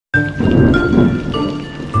Aries,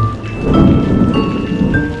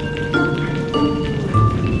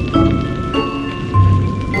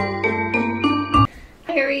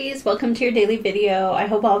 welcome to your daily video. I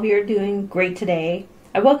hope all of you are doing great today.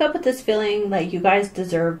 I woke up with this feeling like you guys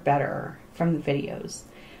deserve better from the videos.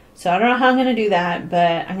 So I don't know how I'm going to do that,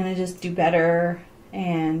 but I'm going to just do better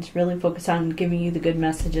and really focus on giving you the good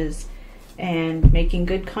messages and making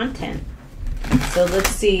good content. So let's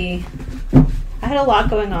see. I had a lot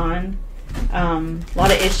going on. A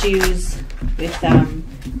lot of issues with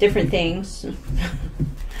different things.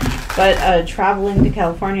 But traveling to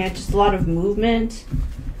California, just a lot of movement.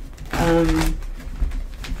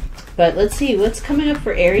 But let's see what's coming up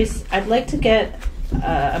for Aries. I'd like to get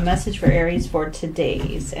a message for Aries for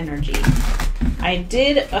today's energy. I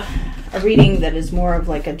did a reading that is more of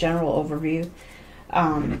like a general overview.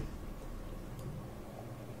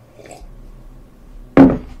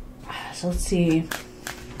 So let's see.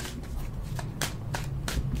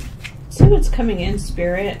 Let's see what's coming in,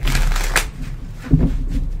 Spirit.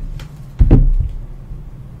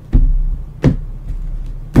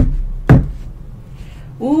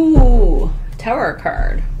 Ooh, Tower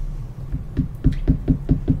card.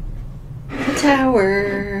 The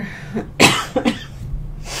Tower.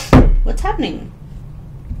 What's happening?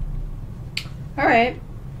 Alright,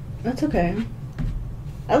 that's okay.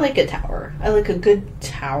 I like a tower. I like a good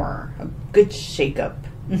tower. A good shake-up.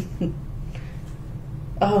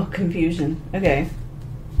 Oh, confusion. Okay.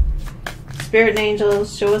 Spirit and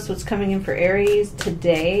angels, show us what's coming in for Aries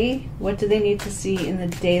today. What do they need to see in the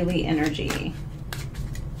daily energy?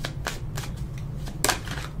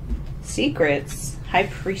 Secrets, High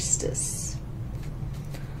Priestess.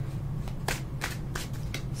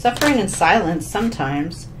 Suffering in silence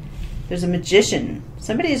sometimes. There's a magician.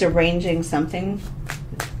 Somebody's arranging something.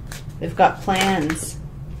 They've got plans.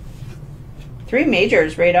 3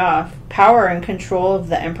 majors right off. Power and control of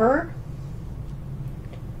the Emperor.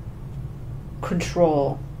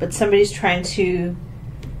 Control. But somebody's trying to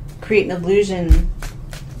create an illusion.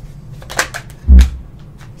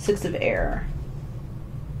 6 of Air.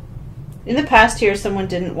 In the past here, someone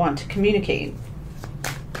didn't want to communicate.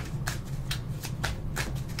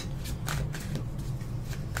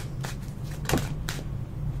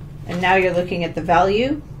 And now you're looking at the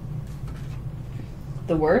value,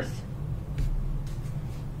 the worth.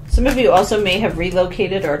 Some of you also may have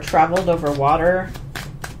relocated or traveled over water.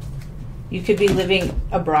 You could be living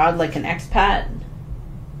abroad like an expat,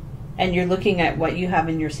 and you're looking at what you have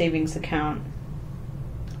in your savings account.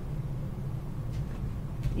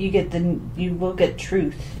 You will get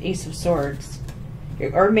truth, Ace of Swords.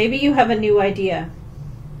 Or maybe you have a new idea.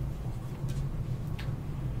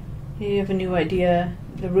 You have a new idea.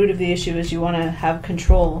 The root of the issue is you want to have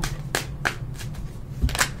control.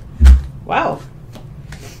 Wow.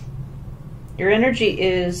 Your energy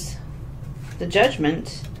is the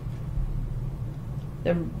Judgment.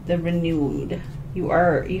 The renewed. You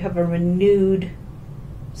have a renewed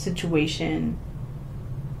situation.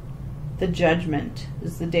 The Judgment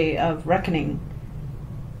is the day of reckoning.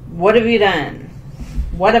 What have you done?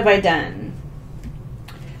 What have I done?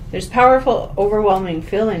 There's powerful, overwhelming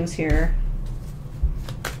feelings here.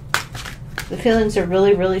 The feelings are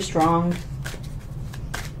really, really strong.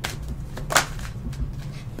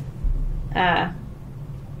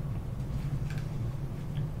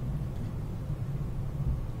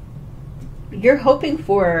 You're hoping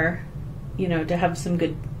for, to have some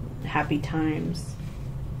good, happy times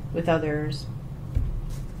with others.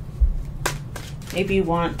 Maybe you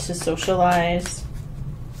want to socialize.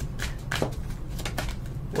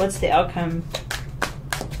 What's the outcome?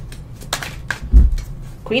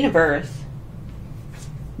 Queen of Earth.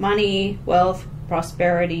 Money, wealth,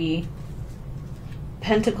 prosperity,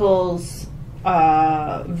 pentacles,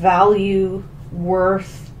 value,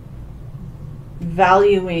 worth,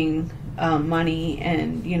 valuing money,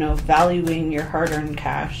 and valuing your hard-earned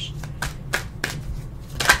cash.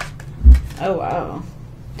 Oh wow,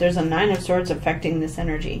 there's a 9 of Swords affecting this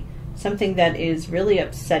energy. Something that is really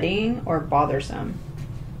upsetting or bothersome.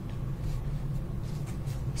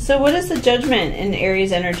 So what is the Judgment in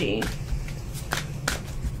Aries energy?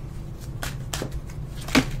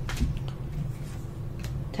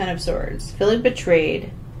 Ten of Swords. Feeling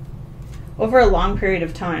betrayed over a long period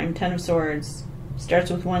of time. 10 of Swords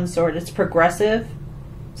starts with 1 sword. It's progressive,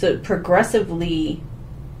 so progressively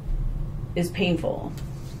is painful.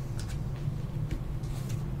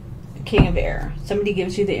 King of Air. Somebody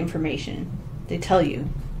gives you the information. They tell you.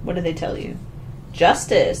 What do they tell you?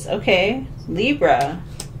 Justice. Okay. Libra.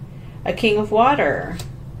 A King of Water.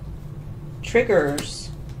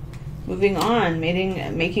 Triggers. Moving on.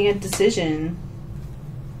 Making a decision.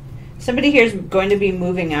 Somebody here is going to be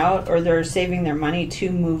moving out, or they're saving their money to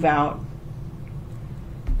move out.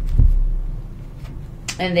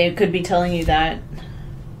 And they could be telling you that.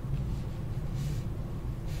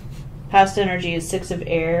 Past energy is 6 of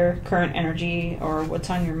air. Current energy, or what's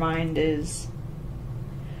on your mind, is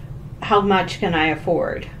how much can I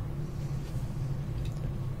afford?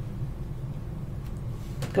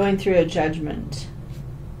 Going through a judgment.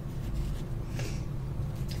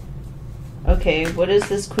 Okay, what is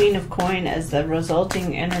this Queen of Coin as the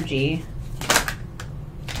resulting energy?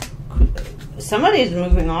 Somebody's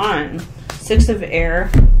moving on. 6 of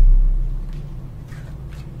air.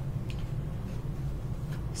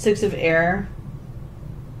 6 of air.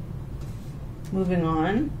 Moving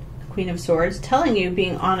on. Queen of Swords. Telling you,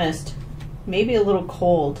 being honest. Maybe a little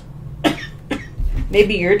cold.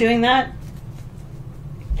 Maybe you're doing that.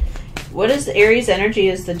 What is the Aries energy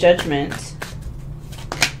is the Judgment.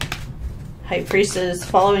 High Priestess,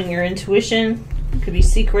 following your intuition. Could be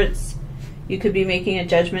secrets. You could be making a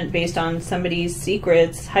judgment based on somebody's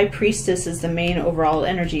secrets. High Priestess is the main overall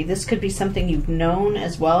energy. This could be something you've known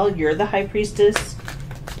as well. You're the High Priestess.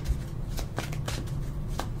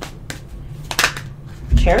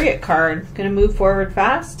 Chariot card. Going to move forward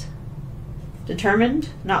fast. Determined.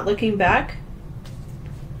 Not looking back.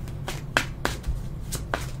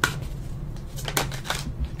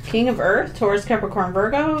 King of Earth, Taurus, Capricorn,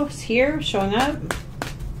 Virgo is here, showing up.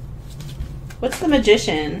 What's the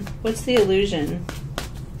Magician? What's the Illusion?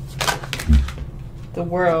 The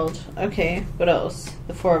World. Okay, what else?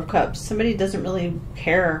 The Four of Cups. Somebody doesn't really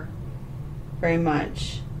care very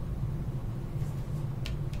much.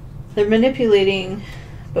 They're manipulating,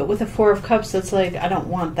 but with the Four of Cups, it's like, I don't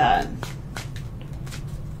want that.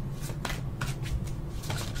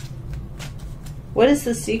 What is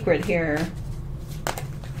the secret here?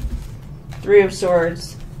 3 of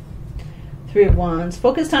Swords, 3 of Wands.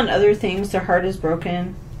 Focused on other things, their heart is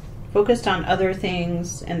broken. Focused on other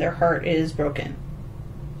things and their heart is broken.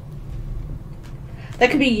 That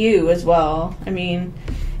could be you as well. I mean,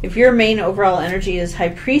 if your main overall energy is High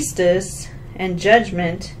Priestess and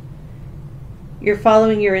Judgment, you're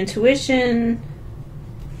following your intuition.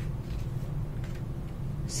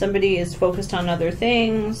 Somebody is focused on other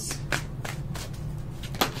things.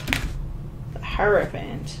 The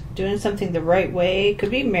Hierophant. Doing something the right way.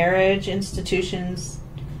 Could be marriage, institutions,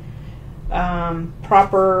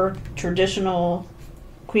 proper, traditional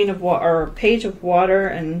Queen of Water, or Page of Water,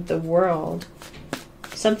 and the World.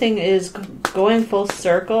 Something is going full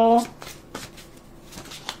circle.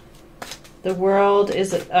 The World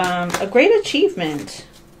is a great achievement.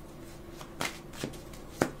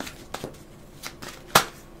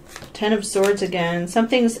 10 of Swords again.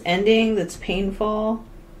 Something's ending that's painful.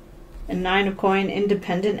 And 9 of Coin,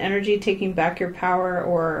 independent energy, taking back your power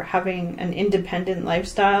or having an independent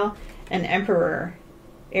lifestyle. And Emperor,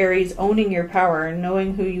 Aries, owning your power,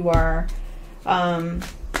 knowing who you are.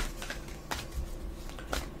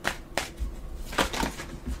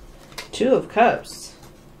 2 of Cups.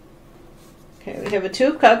 Okay, we have a 2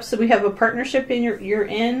 of Cups, so we have a partnership in you're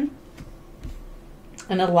in.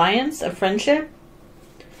 An alliance, a friendship.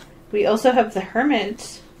 We also have the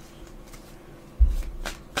Hermit.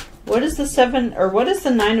 What is the 7, or what is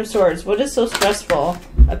the 9 of Swords? What is so stressful?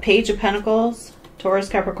 A Page of Pentacles, Taurus,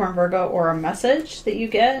 Capricorn, Virgo, or a message that you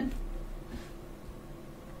get?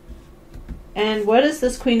 And what is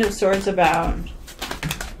this Queen of Swords about?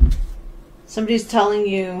 Somebody's telling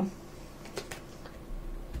you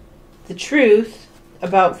the truth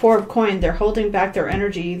about 4 of Coin. They're holding back their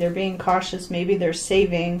energy. They're being cautious. Maybe they're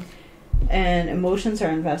saving. And emotions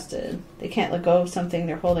are invested. They can't let go of something.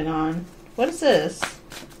 They're holding on. What is this?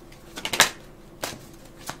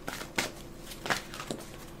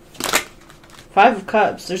 5 of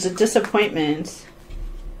Cups. There's a disappointment.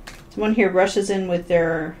 Someone here rushes in with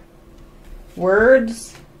their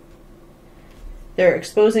words. They're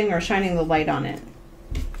exposing or shining the light on it.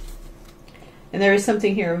 And there is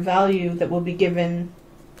something here of value that will be given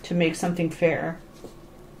to make something fair.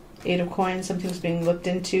 8 of Coins. Something's being looked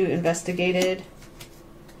into, investigated.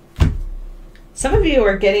 Some of you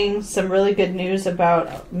are getting some really good news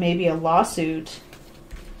about maybe a lawsuit.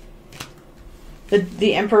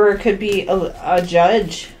 The Emperor could be a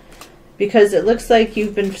judge, because it looks like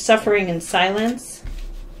you've been suffering in silence.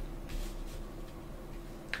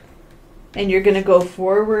 And you're going to go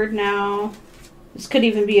forward now. This could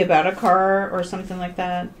even be about a car or something like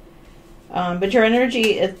that. But your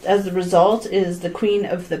energy, as a result, is the Queen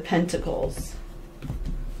of the Pentacles.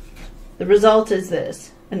 The result is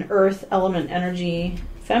this. An earth element energy,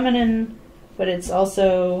 feminine, but it's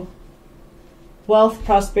also wealth,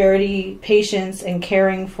 prosperity, patience, and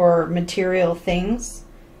caring for material things.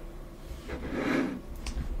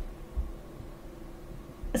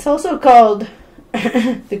 It's also called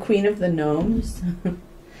the Queen of the Gnomes.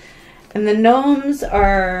 And the gnomes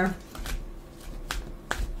are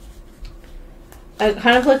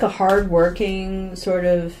kind of like a hard-working sort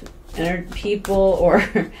of people, or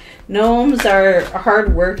gnomes are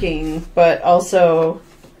hard-working, but also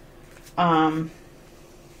there's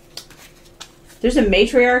a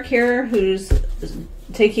matriarch here who's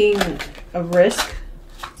taking a risk,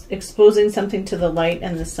 exposing something to the light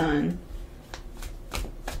and the sun.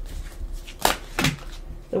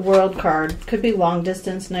 The World card could be long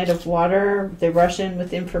distance, Knight of Water. They rush in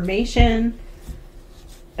with information.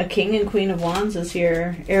 A King and Queen of Wands is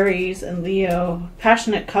here. Aries and Leo.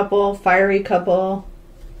 Passionate couple, fiery couple.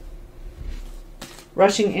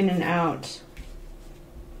 Rushing in and out.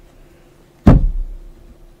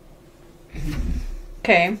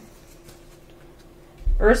 Okay.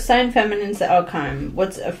 Earth sign feminine's the outcome.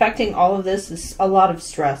 What's affecting all of this is a lot of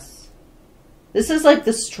stress. This is like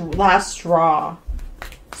the last straw.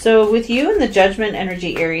 So with you and the Judgment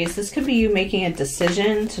energy, Aries, this could be you making a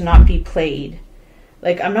decision to not be played.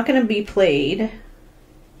 Like, I'm not going to be played.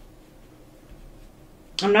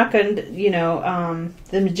 I'm not going to, you know,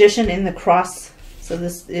 the Magician in the cross. So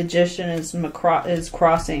this Magician is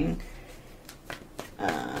crossing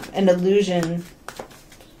an illusion,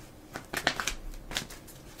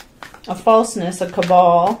 a falseness, a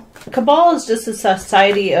cabal. A cabal is just a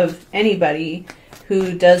society of anybody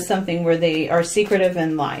who does something where they are secretive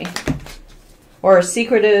and lie, or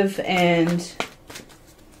secretive and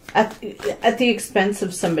at the expense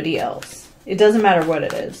of somebody else. It doesn't matter what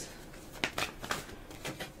it is.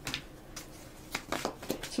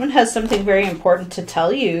 Someone has something very important to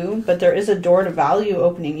tell you, but there is a door to value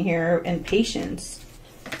opening here and patience.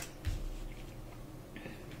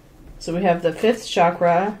 So we have the 5th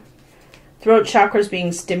chakra. Throat chakra is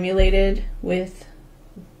being stimulated with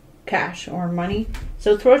cash or money.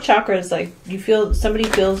 So throat chakra is like, you feel, somebody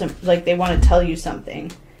feels like they want to tell you something.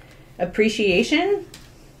 Appreciation.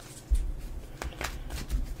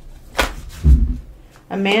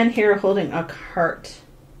 A man here holding a cart.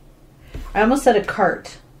 I almost said a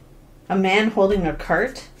cart. A man holding a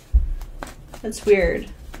cart? That's weird.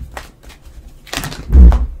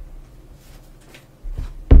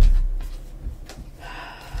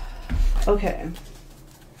 Okay.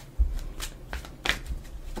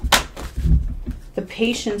 The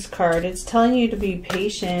patience card. It's telling you to be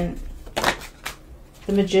patient.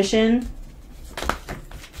 The Magician.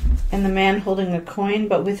 And the man holding a coin,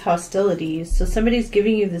 but with hostilities. So somebody's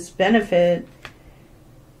giving you this benefit.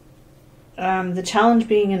 The challenge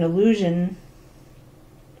being an illusion.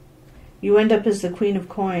 You end up as the Queen of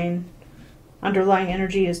Coin. Underlying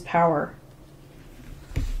energy is power.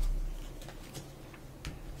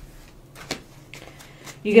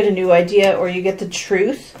 You get a new idea, or you get the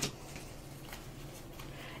truth.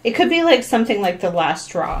 It could be like something like the last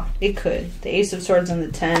straw. It could. The Ace of Swords and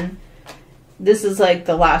the 10. This is like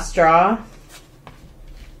the last straw.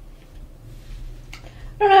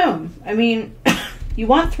 I don't know. I mean, you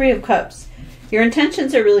want 3 of Cups. Your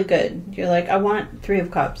intentions are really good. You're like, I want 3 of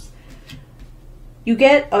Cups. You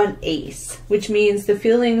get an Ace, which means the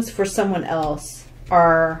feelings for someone else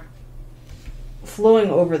are flowing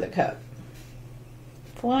over the cup.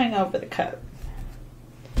 Flowing over the cup.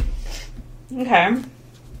 Okay.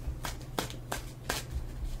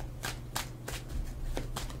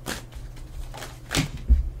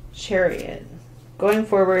 Chariot. Going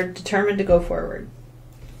forward, determined to go forward.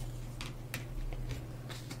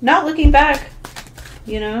 Not looking back,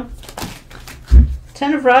 you know.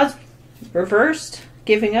 10 of Rods reversed.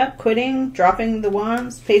 Giving up, quitting, dropping the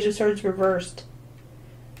wands. Page of Swords reversed.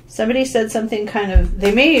 Somebody said something kind of,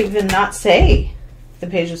 they may even not say the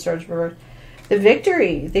Page of Swords reversed. The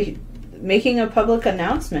victory, making a public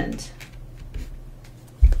announcement.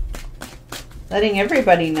 Letting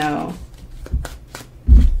everybody know.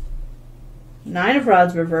 9 of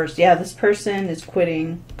Rods reversed. Yeah, this person is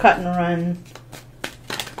quitting, cut and run.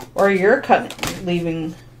 Or you're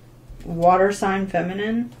leaving. Water sign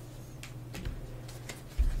feminine.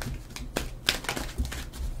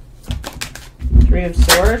 Three of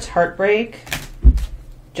Swords, heartbreak.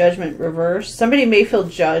 Judgment reversed. Somebody may feel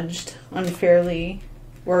judged unfairly,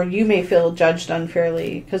 or you may feel judged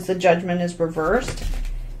unfairly because the Judgment is reversed,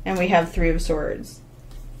 and we have 3 of Swords.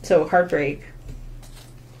 So heartbreak.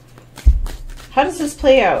 How does this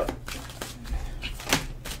play out?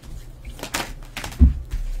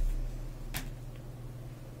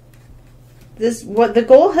 The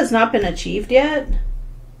goal has not been achieved yet,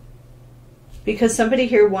 because somebody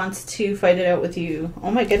here wants to fight it out with you.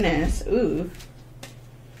 Oh my goodness. Ooh.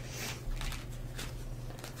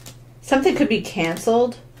 Something could be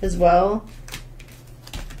canceled as well.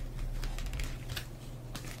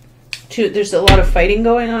 There's a lot of fighting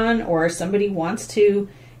going on, or somebody wants to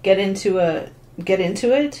get into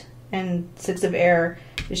it, and Six of Air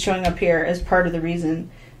is showing up here as part of the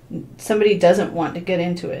reason. Somebody doesn't want to get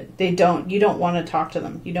into it. You don't want to talk to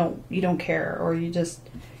them. You don't care, or you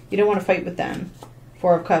don't want to fight with them.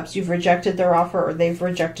 Four of Cups, you've rejected their offer, or they've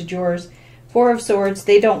rejected yours. Four of Swords,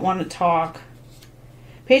 they don't want to talk.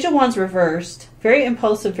 Page of Wands reversed, very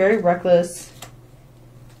impulsive, very reckless.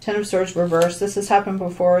 Ten of Swords reversed. This has happened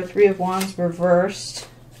before. Three of Wands reversed.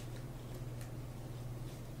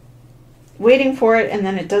 Waiting for it, and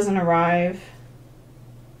then it doesn't arrive.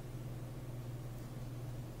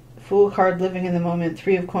 Fool card, living in the moment.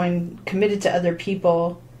 Three of Coin, committed to other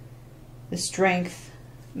people. The Strength.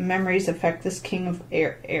 Memories affect this King of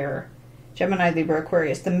Air. Gemini, Libra,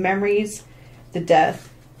 Aquarius. The memories, the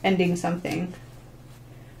death, ending something.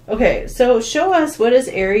 Okay, so show us, what is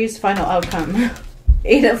Aries' final outcome?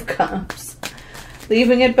 Eight of Cups.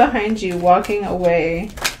 Leaving it behind you, walking away.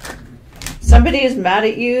 Somebody is mad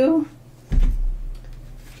at you,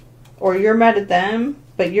 or you're mad at them,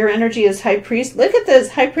 but your energy is High Priest. Look at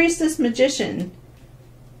this, High Priestess, Magician.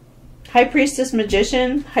 High Priestess,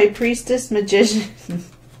 Magician. High Priestess, Magician.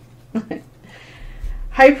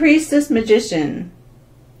 High Priestess, Magician.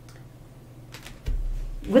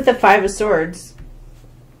 With the Five of Swords.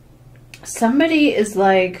 Somebody is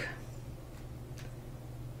like,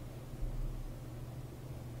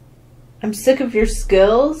 I'm sick of your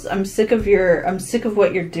skills. I'm sick of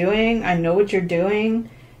what you're doing. I know what you're doing.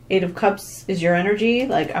 Eight of Cups is your energy.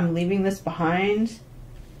 Like, I'm leaving this behind.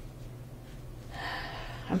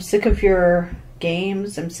 I'm sick of your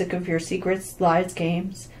games. I'm sick of your secrets, lies,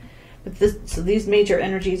 games. But so these major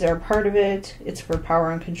energies are a part of it. It's for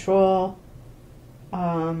power and control.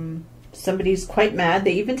 Somebody's quite mad.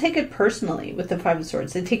 They even take it personally with the Five of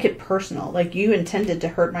Swords. They take it personal. Like, you intended to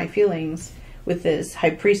hurt my feelings with this High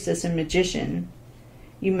Priestess and Magician.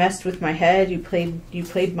 You messed with my head. You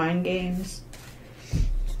played mind games.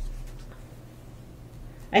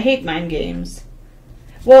 I hate mind games.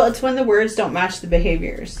 Well, it's when the words don't match the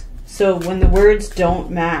behaviors. So when the words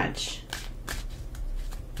don't match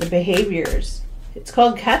the behaviors, it's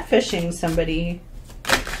called catfishing somebody.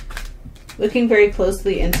 Looking very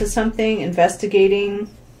closely into something, investigating.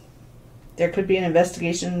 There could be an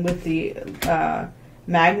investigation with the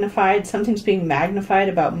magnified. Something's being magnified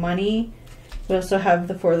about money. We also have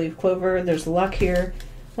the four-leaf clover. There's luck here.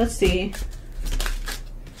 Let's see.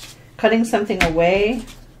 Cutting something away.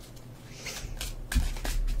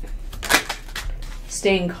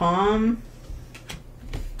 Staying calm.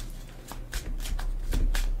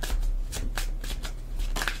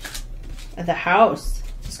 At the house.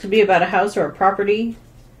 This could be about a house or a property.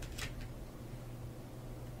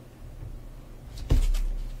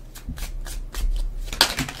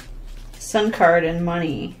 Sun card and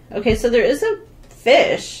money. Okay, so there is a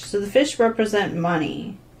fish. So the fish represent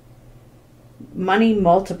money. Money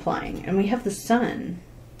multiplying. And we have the sun.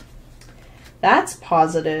 That's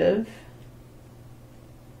positive.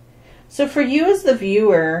 So for you as the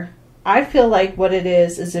viewer, I feel like what it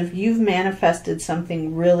is if you've manifested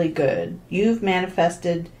something really good. You've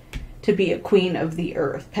manifested to be a queen of the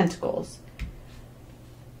earth, pentacles.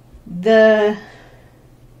 There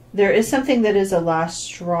is something that is a last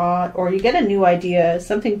straw, or you get a new idea,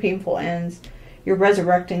 something painful ends, you're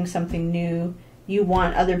resurrecting something new, you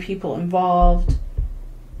want other people involved.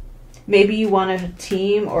 Maybe you want a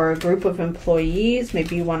team or a group of employees,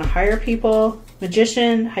 maybe you want to hire people.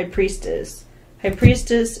 Magician, High Priestess. High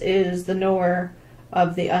Priestess is the knower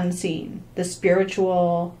of the unseen, the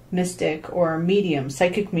spiritual mystic or medium,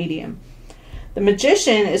 psychic medium. The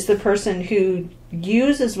Magician is the person who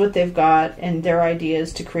uses what they've got and their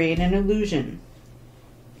ideas to create an illusion.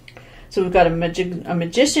 So we've got a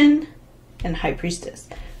Magician and High Priestess.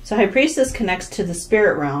 So High Priestess connects to the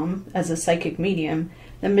spirit realm as a psychic medium.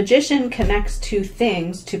 The Magician connects to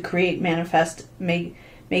things to create, manifest, make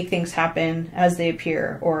things happen as they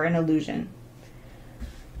appear, or an illusion.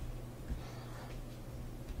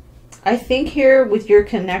 I think here with your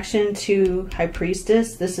connection to High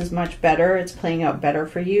Priestess, this is much better. It's playing out better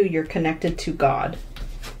for you. You're connected to God.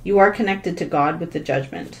 You are connected to God with the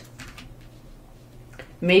Judgment.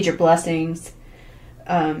 Major blessings,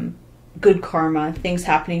 good karma, things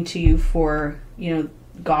happening to you for,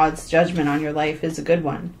 God's judgment on your life is a good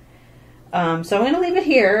one. So I'm going to leave it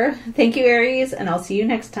here. Thank you, Aries, and I'll see you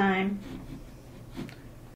next time.